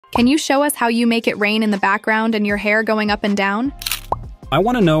Can you show us how you make it rain in the background and your hair going up and down? I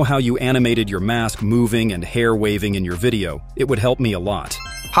want to know how you animated your mask moving and hair waving in your video. It would help me a lot.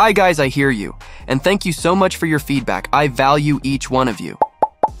 Hi guys, I hear you. And thank you so much for your feedback. I value each one of you.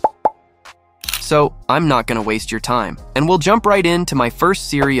 So, I'm not gonna waste your time. And we'll jump right into my first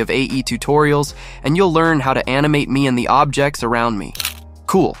series of AE tutorials, and you'll learn how to animate me and the objects around me.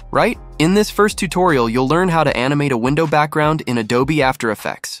 Cool, right? In this first tutorial, you'll learn how to animate a window background in Adobe After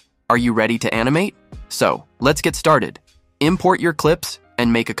Effects. Are you ready to animate? So, let's get started. Import your clips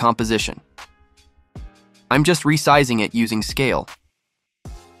and make a composition. I'm just resizing it using scale.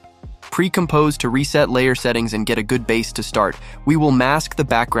 Pre-compose to reset layer settings and get a good base to start. We will mask the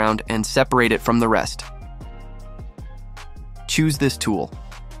background and separate it from the rest. Choose this tool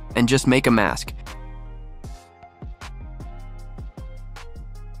and just make a mask.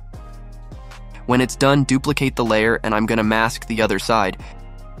 When it's done, duplicate the layer and I'm gonna mask the other side.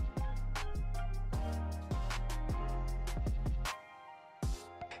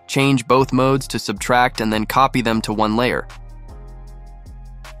 Change both modes to subtract and then copy them to one layer.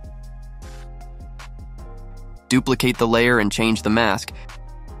 Duplicate the layer and change the mask.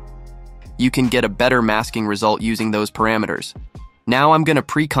 You can get a better masking result using those parameters. Now I'm gonna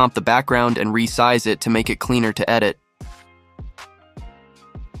pre-comp the background and resize it to make it cleaner to edit.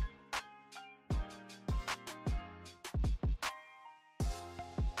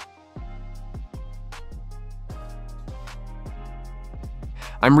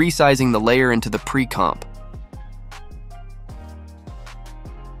 I'm resizing the layer into the pre-comp.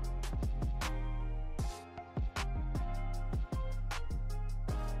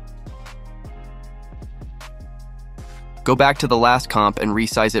 Go back to the last comp and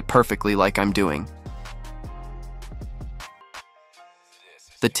resize it perfectly like I'm doing.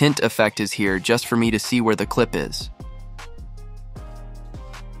 The tint effect is here just for me to see where the clip is.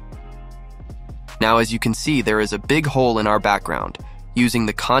 Now as you can see, there is a big hole in our background. Using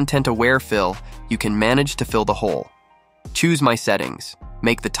the content-aware fill, you can manage to fill the hole. Choose my settings.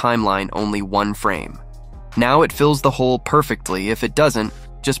 Make the timeline only 1 frame. Now it fills the hole perfectly. If it doesn't,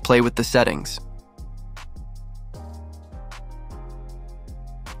 just play with the settings.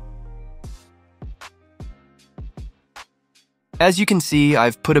 As you can see,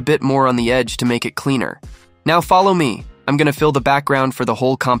 I've put a bit more on the edge to make it cleaner. Now follow me. I'm gonna fill the background for the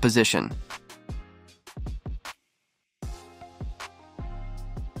whole composition.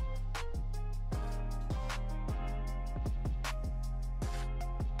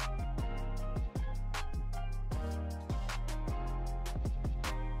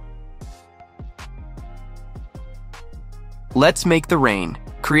 Let's make the rain.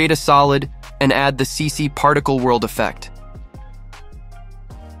 Create a solid and add the CC particle world effect.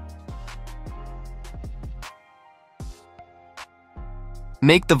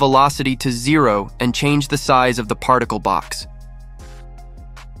 Make the velocity to 0 and change the size of the particle box.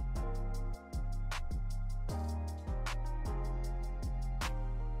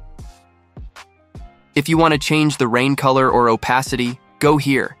 If you want to change the rain color or opacity, go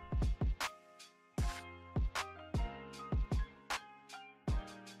here.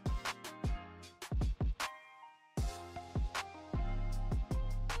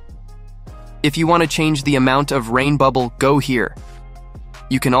 If you want to change the amount of rain bubble, go here.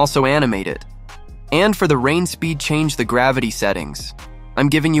 You can also animate it. And for the rain speed, change the gravity settings. I'm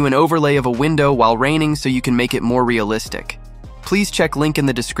giving you an overlay of a window while raining so you can make it more realistic. Please check link in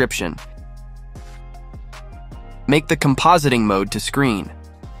the description. Make the compositing mode to screen.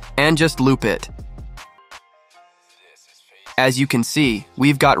 And just loop it. As you can see,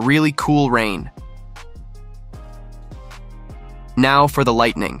 we've got really cool rain. Now for the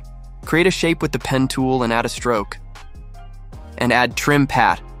lightning. Create a shape with the pen tool and add a stroke. And add trim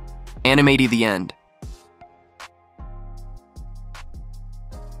path. Animate the end.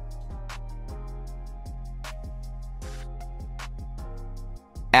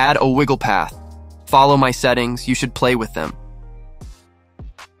 Add a wiggle path. Follow my settings, you should play with them.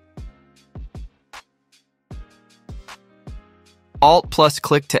 Alt plus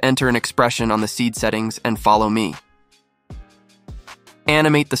click to enter an expression on the seed settings and follow me.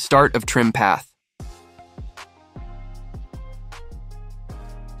 Animate the start of trim path.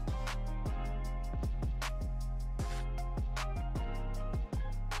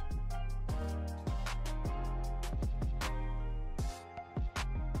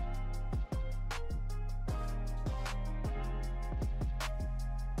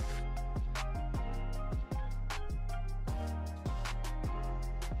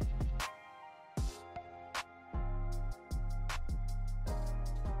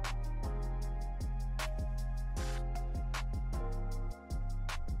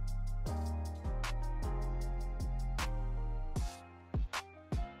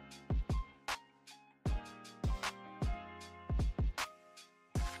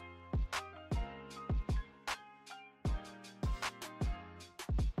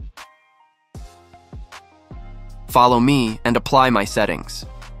 follow me, and apply my settings.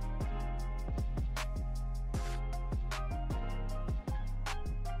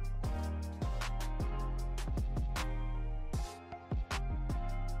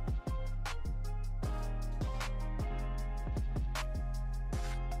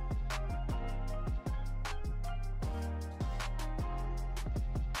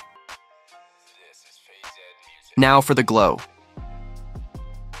 Now for the glow.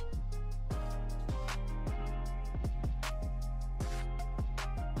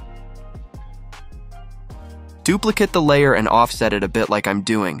 Duplicate the layer and offset it a bit like I'm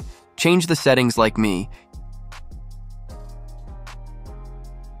doing. Change the settings like me.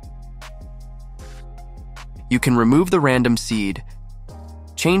 You can remove the random seed.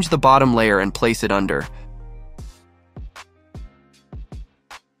 Change the bottom layer and place it under.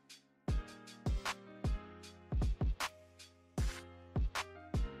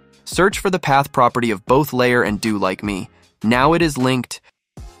 Search for the path property of both layer and do like me. Now it is linked.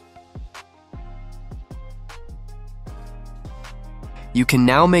 You can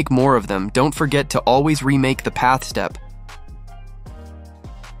now make more of them. Don't forget to always remake the path step.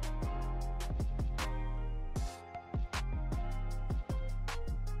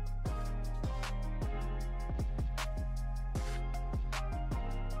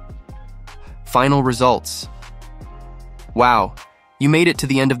 Final results. Wow. You made it to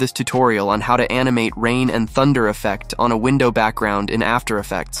the end of this tutorial on how to animate rain and thunder effect on a window background in After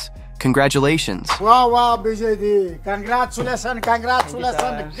Effects. Congratulations. Wow, BJD. Congratulations.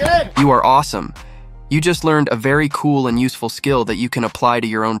 Great. You are awesome. You just learned a very cool and useful skill that you can apply to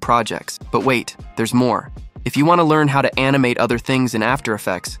your own projects. But wait, there's more. If you want to learn how to animate other things in After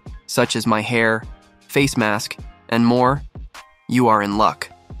Effects, such as my hair, face mask, and more, you are in luck.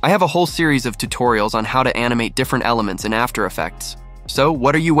 I have a whole series of tutorials on how to animate different elements in After Effects. So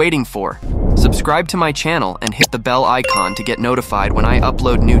what are you waiting for? Subscribe to my channel and hit the bell icon to get notified when I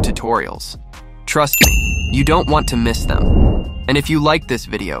upload new tutorials. Trust me, you don't want to miss them. And if you like this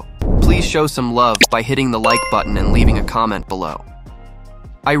video, please show some love by hitting the like button and leaving a comment below.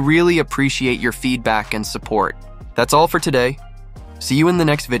 I really appreciate your feedback and support. That's all for today. See you in the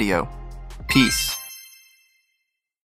next video. Peace.